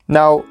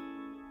Now,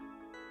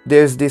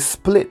 there's this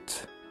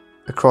split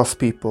across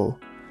people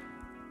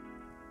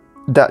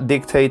that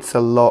dictates a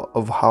lot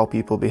of how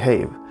people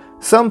behave.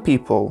 Some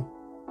people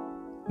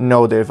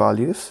know their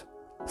values,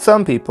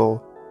 some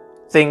people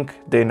think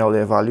they know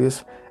their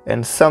values,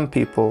 and some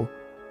people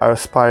are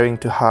aspiring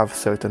to have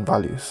certain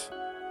values.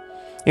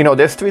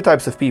 There's three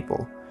types of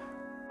people.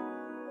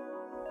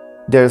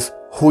 There's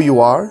who you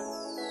are,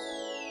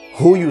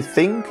 who you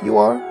think you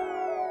are,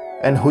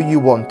 and who you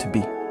want to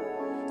be.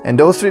 And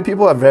those three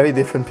people are very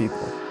different people.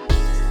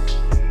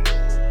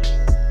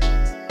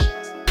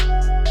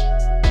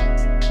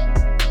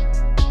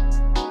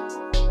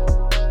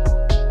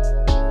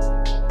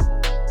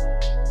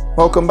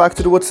 Welcome back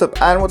to the What's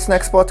Up and What's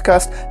Next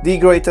podcast, the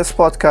greatest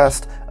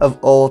podcast of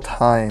all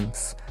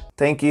times.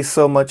 Thank you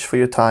so much for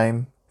your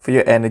time, for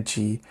your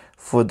energy,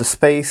 for the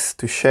space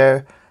to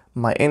share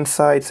my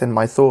insights and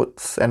my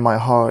thoughts and my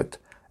heart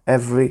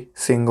every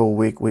single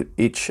week with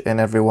each and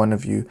every one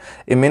of you.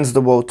 It means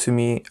the world to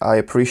me. I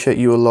appreciate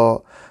you a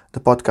lot. The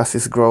podcast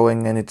is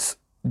growing and it's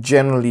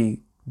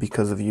generally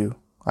because of you.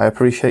 I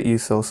appreciate you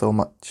so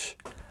much.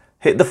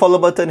 Hit the follow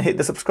button, hit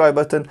the subscribe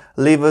button,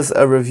 leave us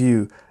a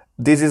review.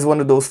 This is one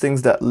of those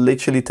things that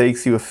literally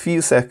takes you a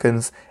few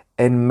seconds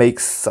and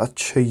makes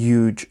such a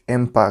huge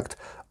impact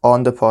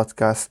on the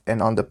podcast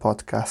and on the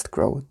podcast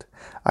growth.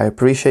 I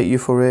appreciate you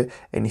for it,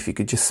 and if you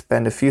could just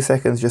spend a few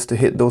seconds just to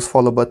hit those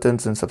follow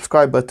buttons and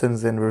subscribe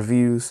buttons and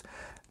reviews,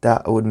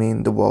 that would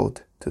mean the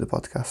world to the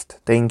podcast.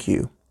 Thank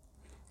you.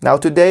 Now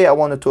today I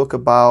want to talk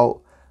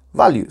about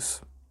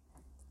values.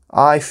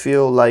 I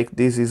feel like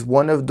this is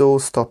one of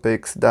those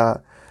topics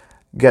that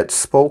gets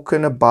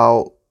spoken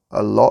about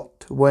a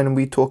lot when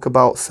we talk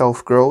about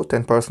self-growth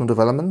and personal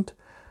development.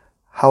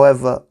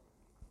 However,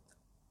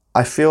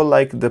 I feel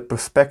like the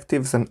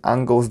perspectives and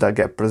angles that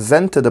get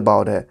presented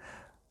about it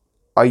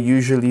are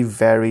usually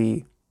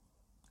very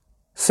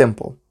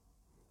simple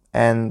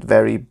and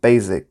very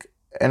basic.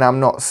 And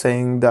I'm not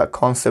saying that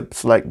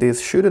concepts like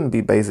this shouldn't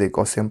be basic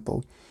or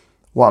simple.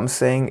 What I'm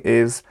saying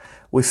is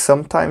we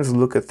sometimes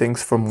look at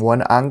things from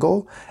one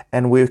angle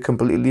and we're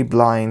completely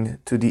blind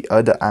to the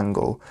other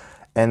angle.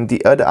 And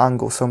the other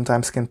angle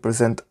sometimes can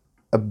present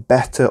a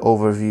better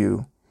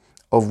overview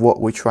of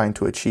what we're trying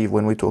to achieve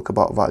when we talk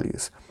about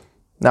values.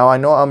 Now, I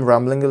know I'm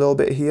rambling a little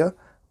bit here,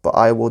 but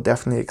I will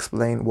definitely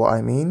explain what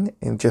I mean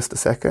in just a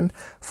second.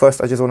 First,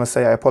 I just want to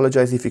say I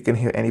apologize if you can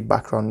hear any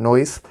background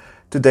noise.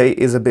 Today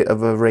is a bit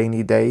of a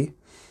rainy day,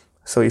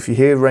 so if you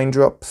hear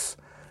raindrops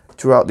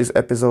throughout this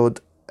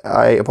episode,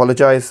 I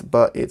apologize,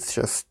 but it's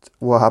just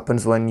what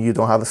happens when you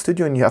don't have a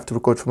studio and you have to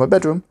record from a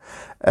bedroom.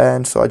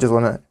 And so I just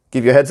want to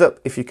give you a heads up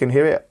if you can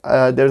hear it.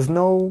 There's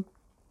no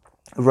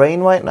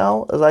rain right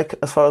now,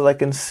 as far as I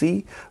can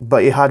see,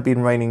 but it had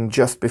been raining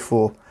just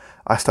before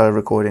I started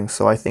recording,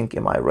 so I think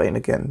it might rain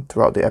again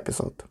throughout the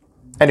episode.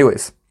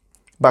 Anyways,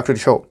 back to the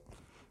show.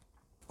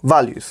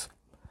 Values.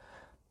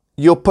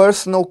 Your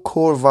personal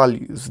core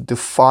values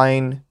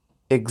define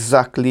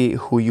exactly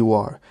who you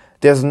are.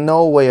 There's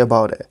no way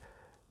about it.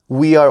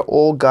 We are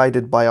all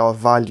guided by our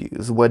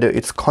values, whether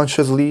it's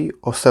consciously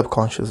or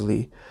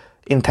subconsciously,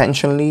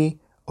 intentionally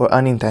or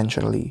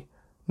unintentionally,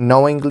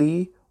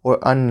 knowingly or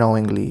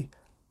unknowingly,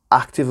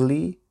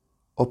 actively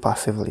or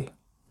passively.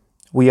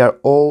 We are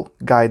all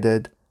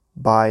guided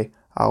by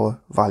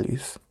our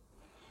values.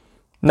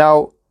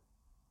 Now,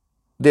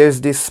 there's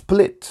this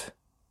split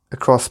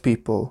across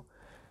people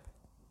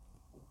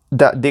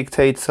that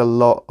dictates a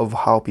lot of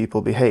how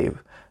people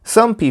behave.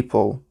 Some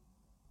people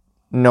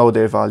know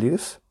their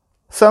values,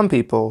 some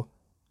people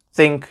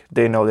think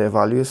they know their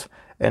values,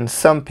 and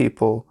some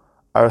people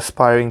are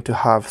aspiring to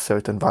have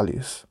certain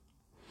values.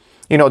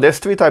 There's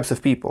three types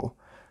of people.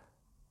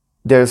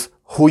 There's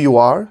who you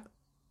are,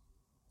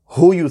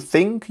 who you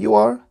think you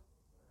are,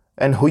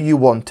 and who you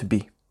want to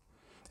be.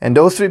 And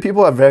those three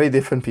people are very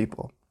different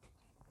people.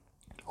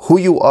 Who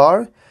you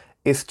are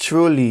is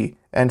truly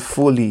and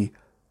fully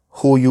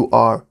who you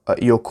are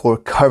at your core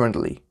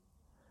currently.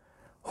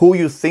 Who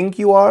you think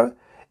you are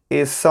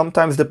is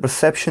sometimes the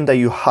perception that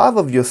you have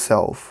of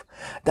yourself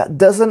that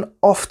doesn't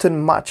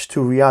often match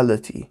to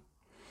reality.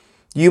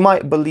 You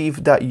might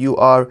believe that you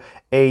are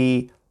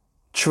a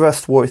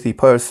trustworthy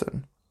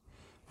person,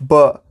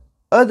 but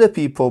other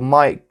people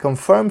might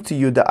confirm to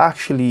you that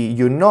actually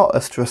you're not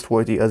as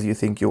trustworthy as you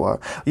think you are.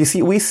 You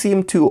see, we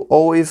seem to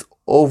always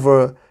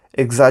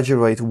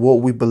over-exaggerate what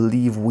we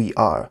believe we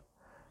are.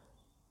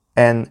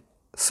 And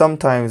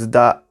sometimes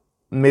that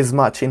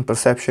mismatch in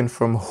perception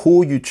from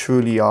who you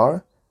truly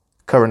are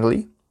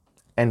currently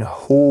and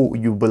who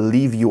you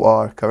believe you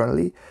are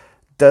currently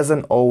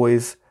doesn't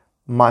always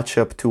match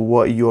up to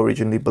what you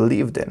originally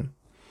believed in.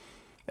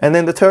 And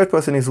then the third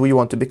person is who you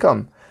want to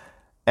become.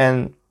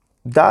 And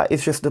that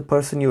is just the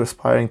person you're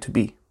aspiring to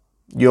be.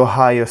 Your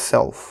higher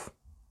self.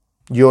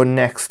 Your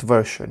next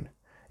version.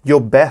 Your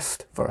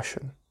best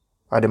version,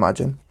 I'd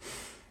imagine.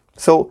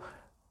 So,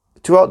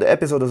 throughout the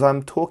episode, as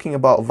I'm talking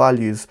about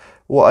values,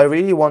 what I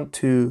really want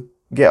to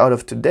get out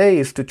of today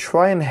is to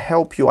try and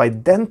help you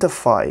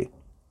identify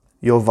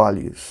your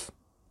values.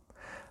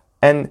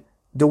 And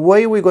the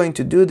way we're going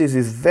to do this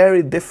is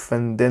very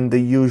different than the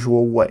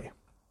usual way.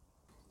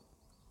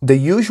 The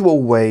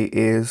usual way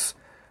is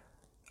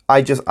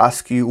I just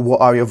ask you,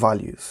 what are your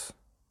values?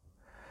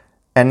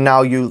 And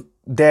now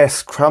they're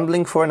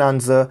scrambling for an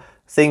answer,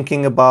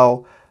 thinking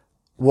about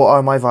what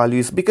are my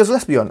values? Because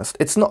let's be honest,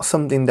 it's not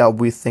something that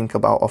we think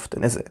about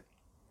often, is it?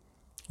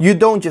 You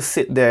don't just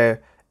sit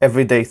there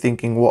every day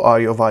thinking, what are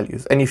your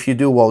values? And if you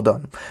do, well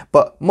done.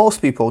 But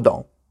most people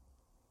don't.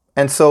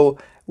 And so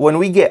when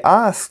we get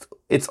asked,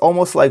 it's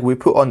almost like we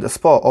put on the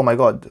spot, oh my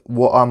God,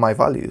 what are my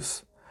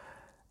values?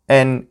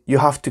 And you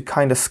have to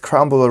kind of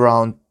scramble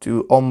around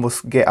to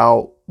almost get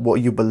out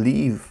what you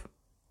believe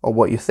or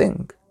what you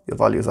think your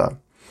values are.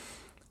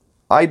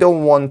 I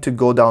don't want to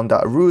go down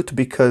that route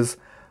because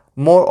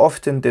more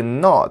often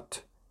than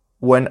not,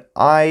 when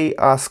I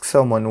ask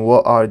someone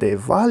what are their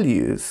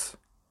values,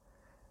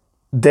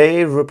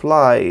 their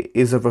reply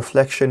is a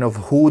reflection of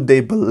who they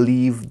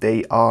believe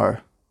they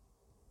are.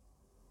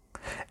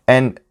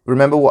 And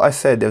remember what I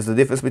said, there's a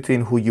difference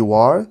between who you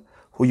are,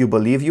 who you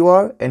believe you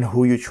are, and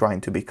who you're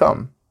trying to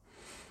become.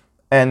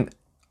 And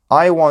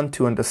I want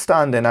to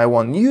understand, and I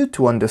want you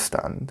to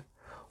understand,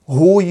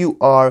 who you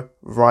are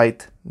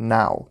right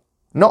now.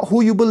 Not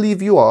who you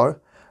believe you are,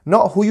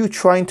 not who you're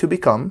trying to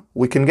become.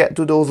 We can get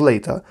to those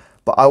later,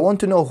 but I want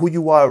to know who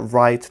you are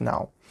right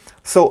now.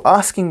 So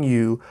asking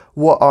you,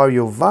 what are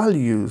your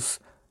values,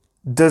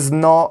 does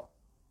not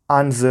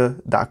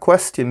answer that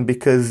question,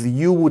 because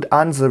you would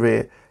answer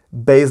it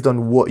based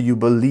on what you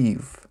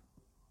believe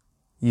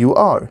you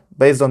are,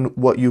 based on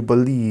what you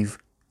believe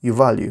you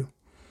value.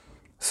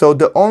 So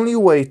the only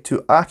way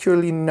to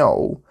accurately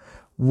know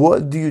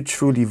what do you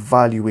truly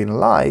value in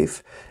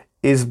life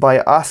is by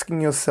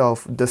asking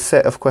yourself the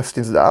set of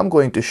questions that I'm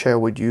going to share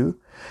with you,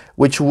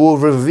 which will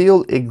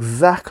reveal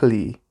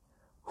exactly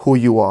who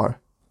you are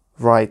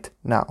right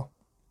now.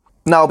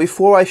 Now,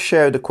 before I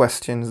share the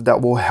questions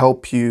that will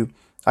help you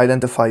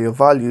identify your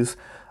values,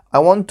 I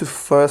want to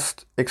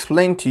first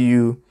explain to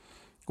you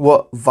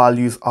what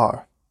values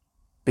are.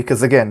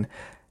 Because again,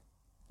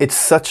 it's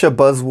such a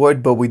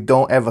buzzword, but we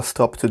don't ever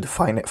stop to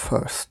define it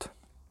first.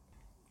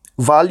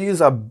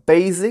 Values are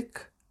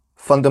basic,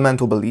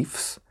 fundamental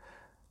beliefs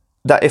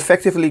that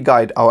effectively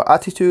guide our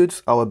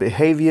attitudes, our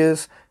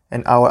behaviors,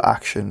 and our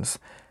actions.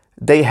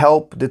 They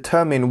help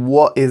determine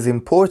what is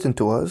important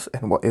to us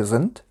and what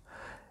isn't.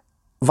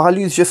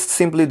 Values just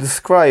simply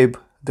describe,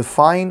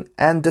 define,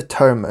 and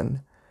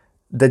determine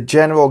the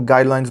general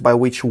guidelines by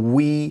which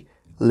we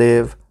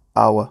live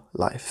our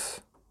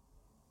lives.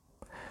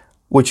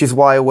 Which is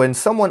why when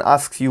someone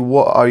asks you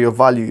what are your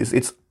values,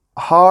 it's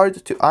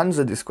hard to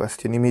answer this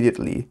question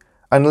immediately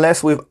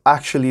unless we've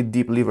actually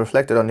deeply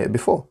reflected on it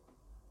before.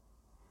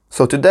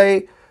 So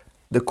today,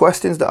 the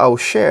questions that I'll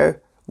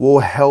share will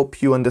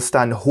help you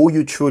understand who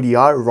you truly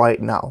are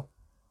right now.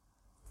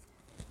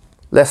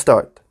 Let's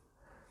start.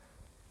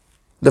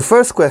 The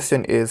first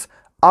question is,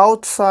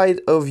 outside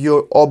of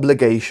your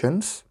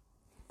obligations,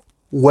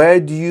 where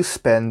do you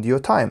spend your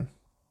time?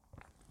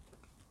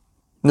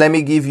 Let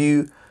me give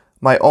you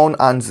my own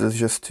answers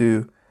just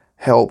to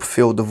help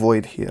fill the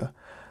void here.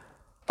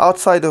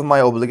 Outside of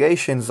my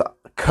obligations,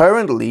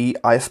 currently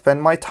I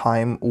spend my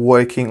time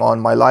working on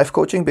my life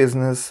coaching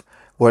business,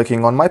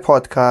 working on my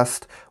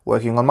podcast,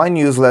 working on my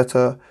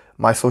newsletter,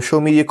 my social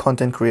media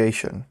content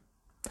creation.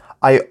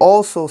 I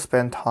also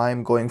spend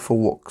time going for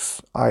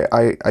walks.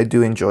 I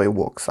do enjoy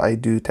walks. I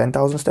do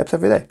 10,000 steps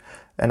every day.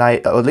 And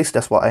at least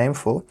that's what I aim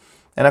for.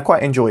 And I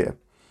quite enjoy it.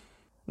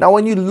 Now,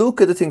 when you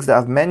look at the things that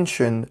I've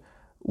mentioned,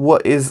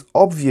 what is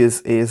obvious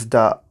is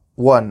that,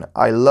 one,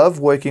 I love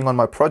working on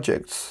my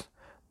projects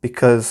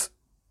because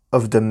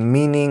of the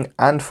meaning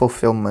and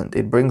fulfillment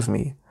it brings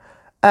me.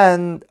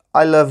 And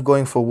I love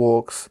going for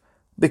walks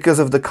because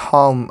of the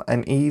calm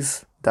and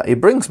ease that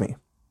it brings me.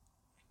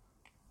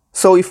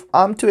 So if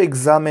I'm to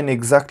examine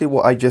exactly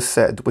what I just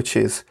said, which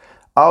is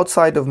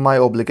outside of my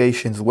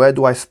obligations, where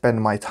do I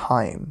spend my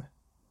time?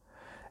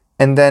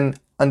 And then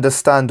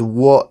understand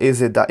what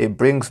is it that it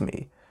brings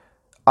me,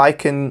 I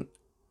can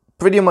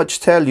pretty much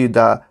tell you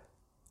that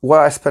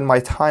where I spend my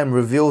time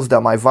reveals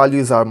that my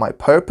values are my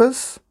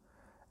purpose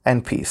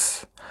and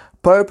peace.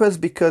 Purpose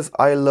because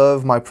I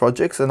love my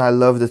projects and I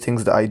love the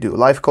things that I do.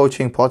 Life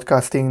coaching,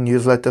 podcasting,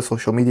 newsletter,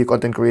 social media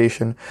content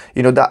creation.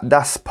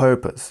 That's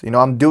purpose.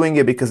 I'm doing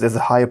it because there's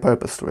a higher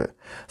purpose to it.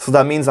 So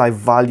that means I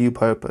value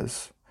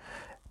purpose.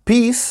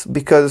 Peace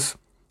because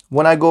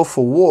when I go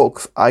for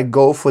walks, I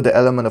go for the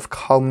element of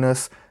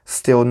calmness,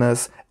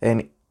 stillness,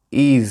 and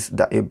ease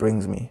that it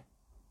brings me.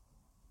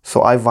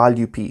 So I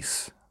value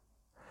peace.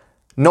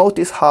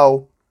 Notice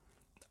how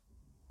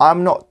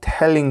I'm not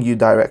telling you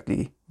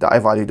directly that I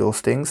value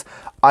those things.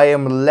 I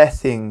am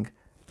letting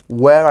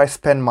where I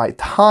spend my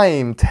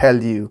time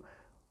tell you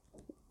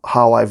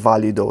how I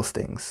value those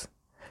things.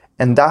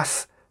 And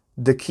that's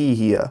the key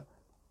here.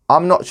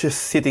 I'm not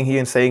just sitting here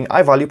and saying,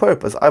 I value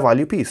purpose, I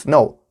value peace.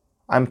 No,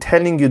 I'm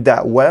telling you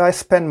that where I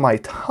spend my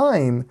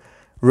time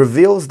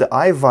reveals that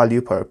I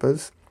value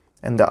purpose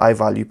and that I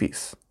value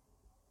peace.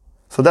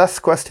 So that's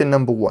question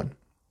number one.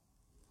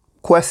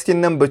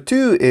 Question number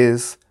two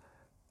is,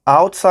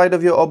 Outside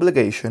of your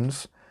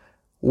obligations,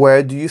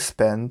 where do you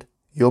spend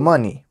your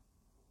money?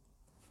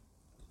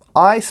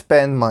 I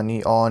spend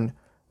money on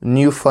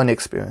new fun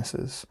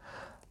experiences.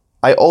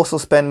 I also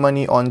spend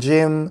money on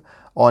gym,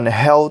 on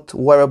health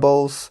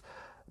wearables,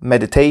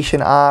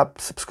 meditation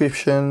apps,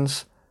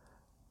 subscriptions.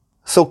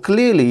 So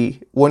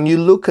clearly, when you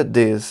look at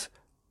this,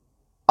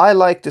 I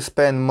like to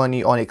spend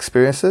money on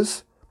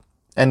experiences.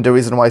 And the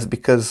reason why is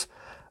because,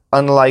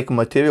 unlike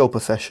material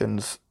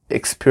possessions,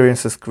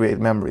 experiences create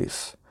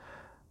memories.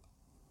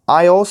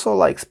 I also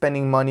like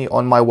spending money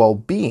on my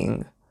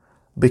well-being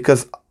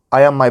because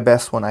I am my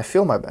best when I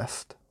feel my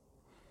best.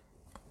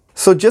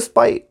 So just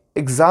by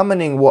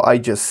examining what I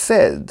just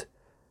said,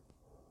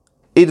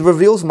 it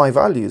reveals my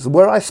values.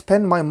 Where I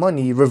spend my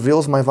money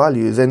reveals my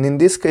values. And in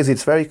this case,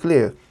 it's very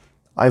clear.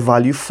 I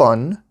value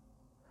fun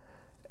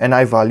and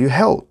I value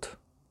health.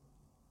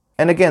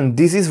 And again,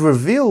 this is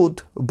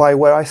revealed by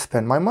where I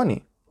spend my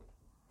money.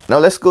 Now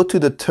let's go to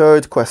the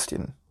third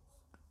question.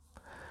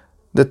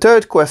 The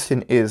third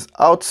question is,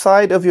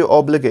 outside of your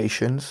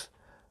obligations,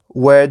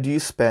 where do you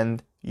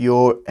spend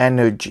your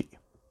energy?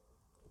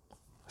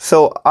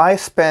 So I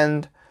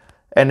spend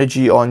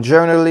energy on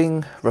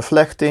journaling,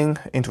 reflecting,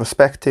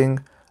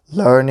 introspecting,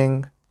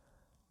 learning.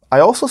 I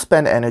also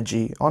spend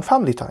energy on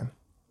family time.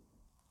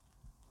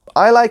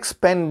 I like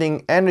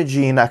spending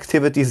energy in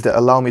activities that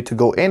allow me to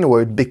go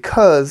inward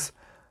because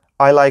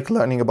I like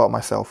learning about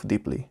myself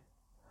deeply.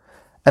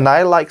 And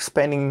I like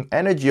spending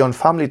energy on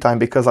family time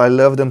because I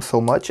love them so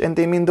much and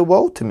they mean the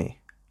world to me.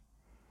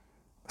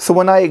 So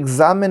when I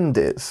examine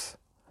this,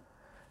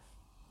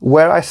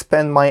 where I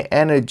spend my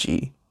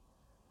energy,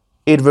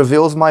 it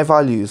reveals my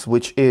values,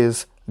 which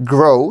is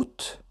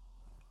growth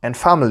and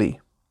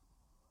family.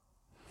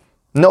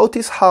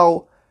 Notice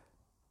how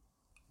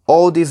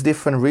all these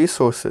different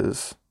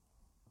resources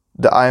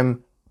that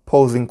I'm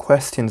posing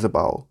questions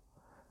about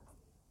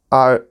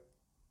are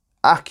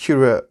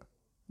accurate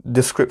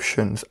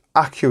descriptions,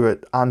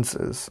 accurate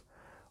answers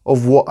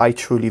of what I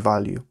truly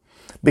value.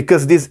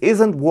 Because this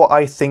isn't what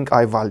I think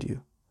I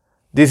value.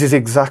 This is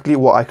exactly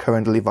what I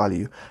currently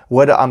value,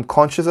 whether I'm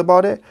conscious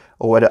about it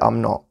or whether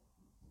I'm not.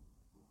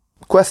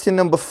 Question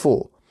number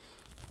 4.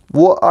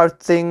 What are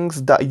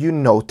things that you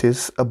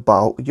notice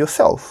about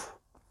yourself?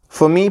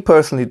 For me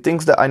personally,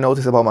 things that I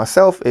notice about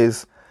myself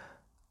is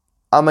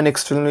I'm an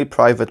extremely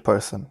private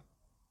person.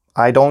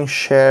 I don't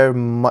share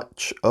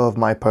much of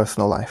my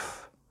personal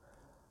life.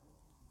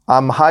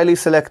 I'm highly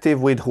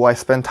selective with who I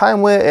spend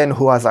time with and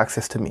who has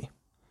access to me.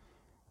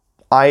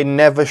 I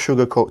never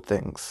sugarcoat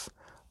things.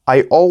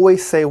 I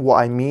always say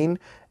what I mean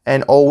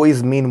and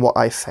always mean what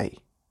I say.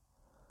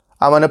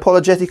 I'm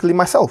unapologetically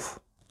myself.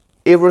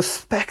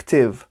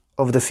 Irrespective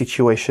of the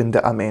situation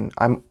that I'm in,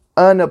 I'm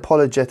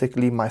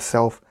unapologetically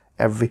myself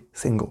every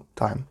single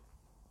time.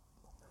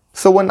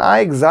 So when I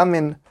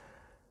examine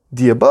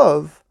the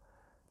above,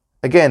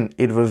 again,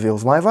 it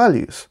reveals my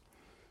values.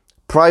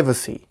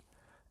 Privacy,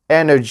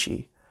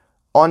 energy,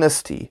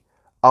 honesty,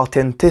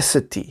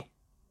 authenticity.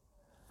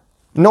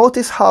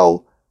 Notice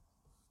how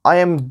I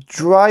am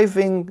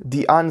driving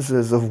the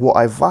answers of what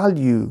I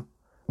value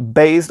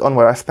based on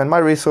where I spend my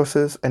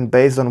resources and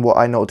based on what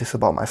I notice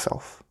about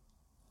myself.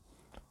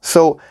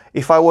 So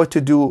if I were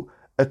to do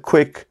a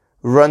quick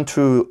run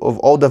through of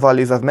all the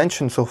values I've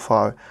mentioned so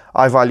far,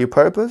 I value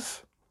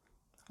purpose,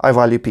 I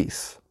value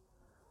peace,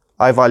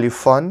 I value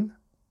fun,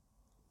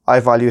 I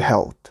value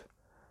health,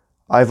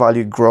 I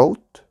value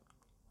growth,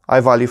 I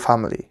value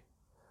family,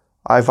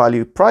 I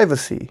value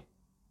privacy,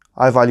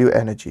 I value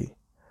energy,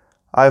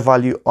 I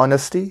value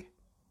honesty,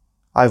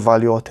 I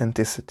value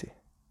authenticity.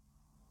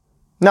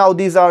 Now,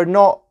 these are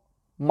not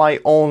my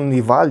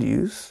only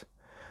values.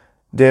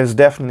 There's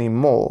definitely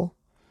more.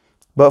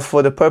 But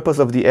for the purpose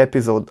of the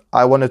episode,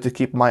 I wanted to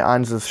keep my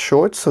answers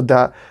short so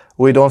that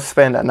we don't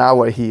spend an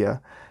hour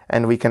here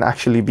and we can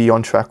actually be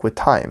on track with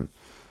time.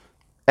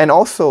 And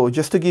also,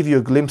 just to give you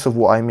a glimpse of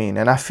what I mean,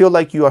 and I feel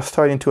like you are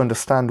starting to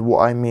understand what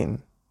I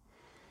mean.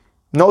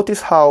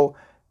 Notice how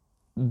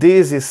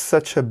this is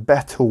such a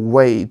better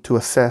way to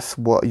assess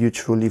what you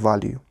truly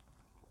value.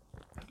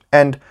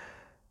 And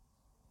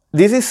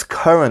this is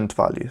current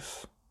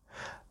values.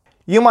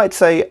 You might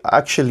say,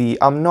 actually,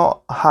 I'm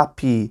not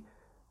happy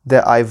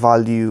that I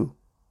value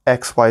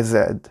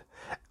XYZ.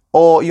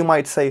 Or you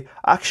might say,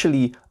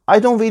 actually, I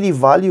don't really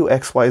value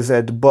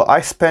XYZ, but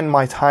I spend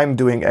my time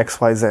doing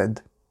XYZ.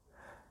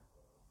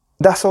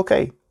 That's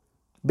okay,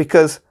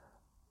 because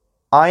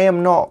I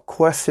am not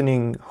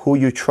questioning who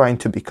you're trying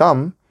to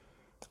become.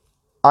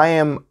 I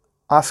am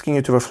asking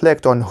you to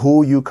reflect on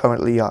who you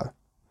currently are.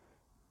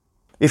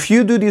 If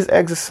you do this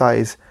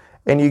exercise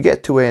and you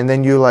get to it and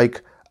then you're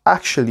like,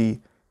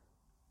 actually,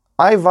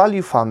 I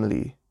value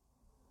family,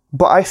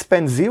 but I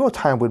spend zero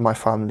time with my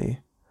family.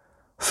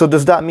 So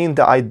does that mean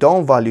that I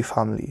don't value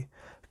family?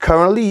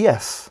 Currently,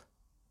 yes.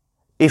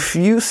 If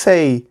you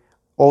say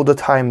all the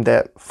time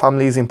that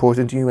family is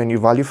important to you and you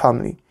value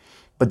family,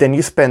 but then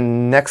you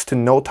spend next to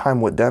no time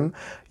with them,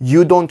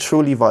 you don't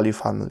truly value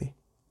family.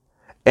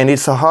 And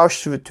it's a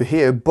harsh truth to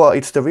hear, but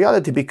it's the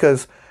reality,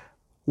 because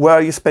where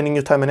are you spending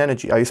your time and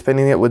energy? Are you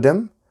spending it with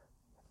them?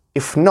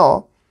 If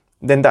not,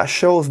 then that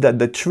shows that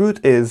the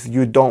truth is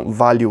you don't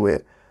value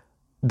it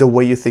the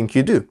way you think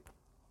you do.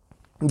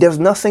 There's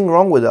nothing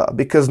wrong with that,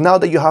 because now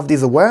that you have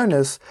this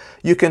awareness,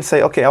 you can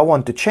say, okay, I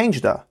want to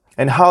change that.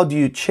 And how do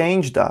you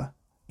change that?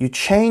 You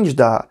change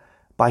that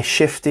by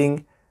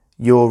shifting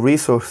your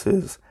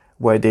resources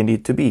where they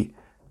need to be.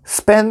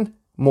 Spend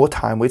more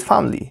time with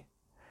family.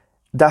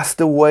 That's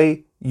the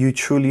way you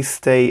truly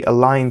stay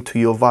aligned to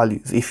your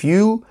values. If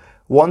you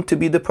want to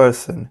be the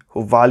person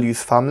who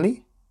values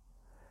family,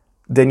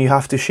 then you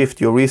have to shift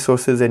your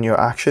resources and your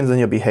actions and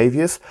your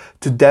behaviors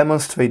to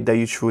demonstrate that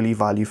you truly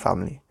value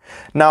family.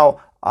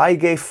 Now, I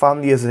gave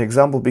family as an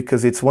example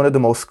because it's one of the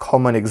most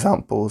common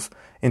examples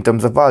in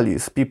terms of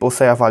values. People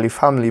say I value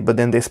family, but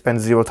then they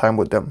spend zero time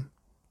with them.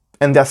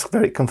 And that's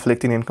very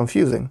conflicting and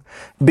confusing,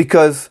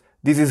 because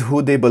this is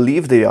who they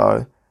believe they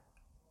are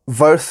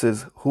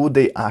versus who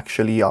they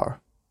actually are.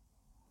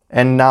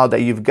 And now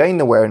that you've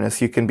gained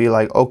awareness, you can be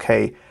like,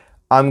 okay,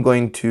 I'm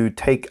going to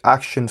take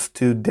actions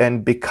to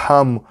then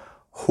become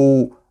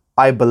who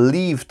I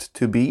believed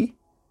to be,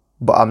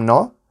 but I'm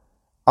not.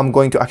 I'm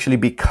going to actually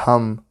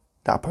become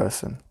that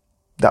person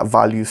that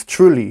values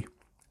truly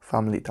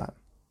family time.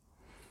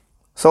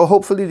 So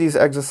hopefully this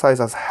exercise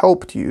has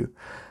helped you.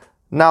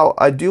 Now,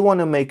 I do want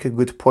to make a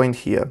good point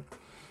here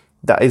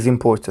that is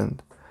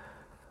important.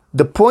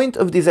 The point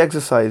of this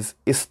exercise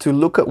is to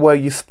look at where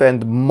you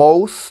spend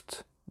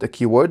most, the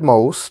keyword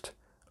most,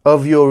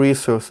 of your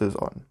resources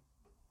on.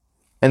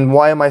 And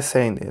why am I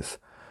saying this?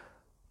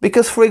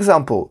 Because, for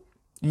example,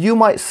 you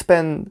might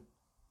spend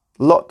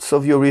lots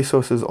of your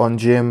resources on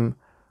gym,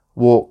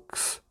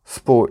 walks,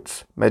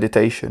 sports,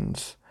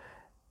 meditations.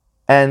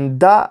 And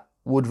that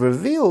would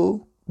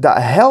reveal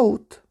that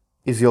health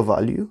is your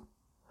value.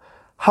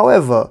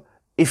 However,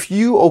 if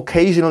you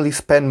occasionally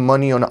spend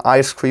money on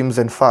ice creams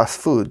and fast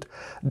food,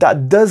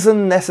 that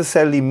doesn't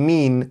necessarily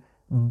mean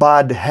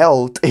bad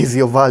health is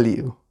your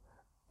value.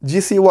 Do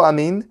you see what I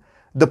mean?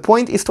 The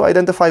point is to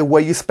identify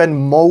where you spend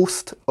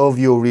most of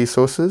your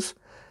resources,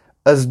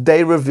 as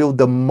they reveal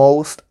the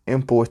most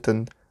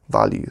important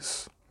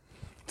values.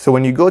 So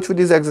when you go through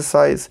this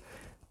exercise,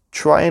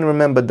 try and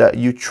remember that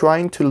you're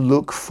trying to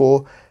look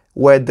for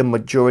where the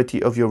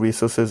majority of your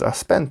resources are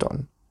spent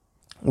on.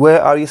 Where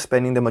are you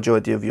spending the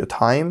majority of your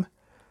time,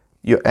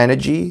 your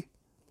energy,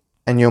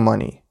 and your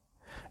money?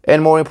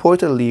 And more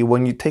importantly,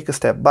 when you take a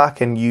step back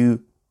and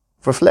you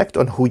reflect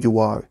on who you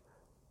are,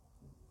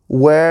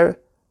 where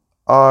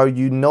are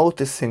you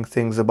noticing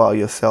things about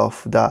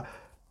yourself that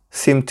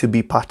seem to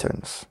be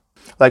patterns?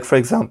 Like, for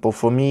example,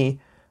 for me,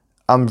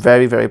 I'm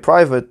very, very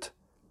private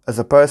as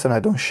a person. I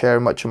don't share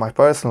much of my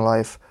personal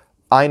life.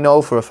 I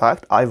know for a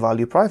fact I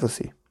value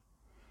privacy.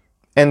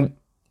 And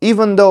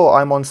even though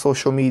I'm on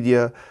social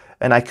media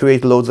and I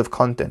create loads of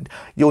content,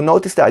 you'll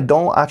notice that I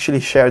don't actually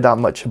share that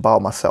much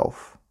about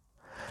myself.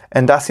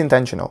 And that's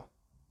intentional.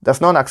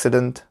 That's not an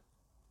accident.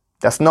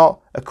 That's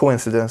not a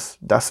coincidence.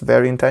 That's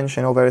very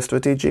intentional, very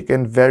strategic,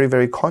 and very,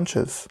 very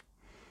conscious.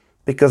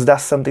 Because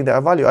that's something that I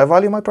value. I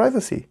value my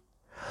privacy.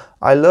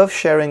 I love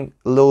sharing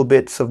little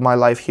bits of my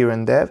life here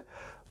and there,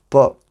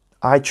 but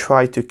I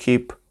try to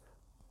keep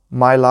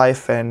my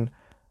life and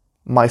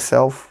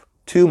myself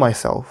to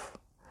myself.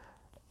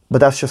 But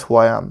that's just who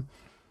I am.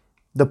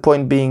 The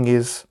point being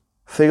is,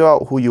 figure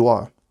out who you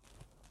are.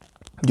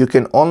 You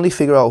can only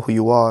figure out who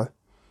you are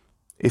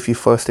if you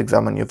first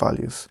examine your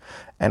values.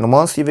 And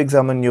once you've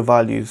examined your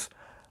values,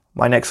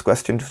 my next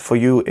question for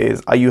you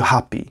is, are you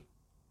happy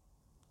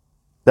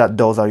that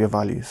those are your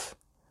values?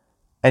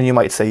 And you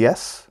might say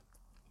yes,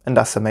 and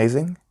that's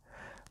amazing.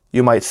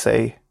 You might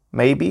say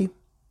maybe,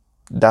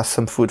 that's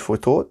some food for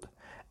thought.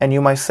 And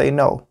you might say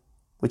no,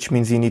 which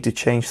means you need to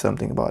change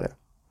something about it.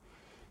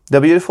 The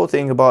beautiful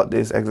thing about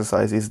this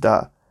exercise is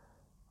that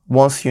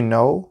once you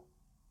know,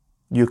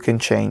 you can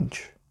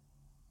change.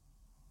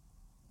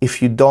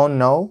 If you don't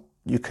know,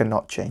 you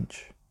cannot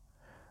change.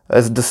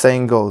 As the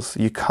saying goes,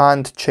 you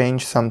can't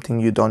change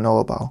something you don't know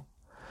about.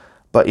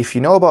 But if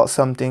you know about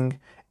something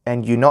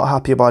and you're not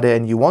happy about it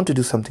and you want to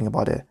do something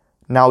about it,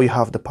 now you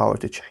have the power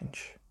to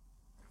change.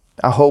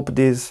 I hope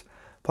this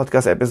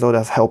podcast episode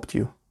has helped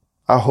you.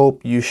 I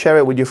hope you share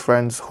it with your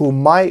friends who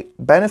might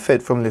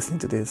benefit from listening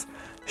to this.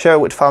 Share it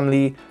with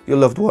family, your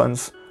loved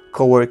ones,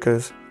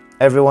 co-workers,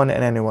 everyone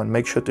and anyone.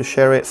 Make sure to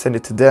share it, send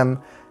it to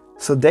them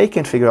so they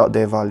can figure out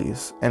their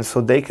values and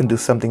so they can do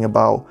something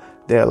about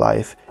their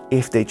life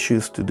if they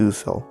choose to do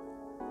so.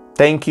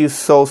 Thank you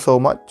so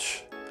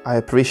much. I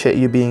appreciate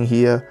you being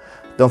here.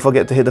 Don't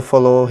forget to hit the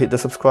follow, hit the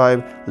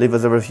subscribe, leave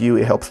us a review.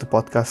 It helps the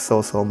podcast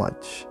so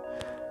much.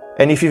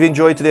 And if you've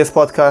enjoyed today's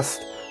podcast,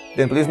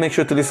 then please make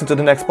sure to listen to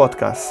the next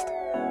podcast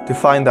to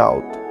find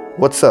out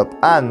what's up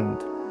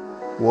and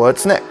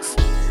what's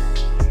next.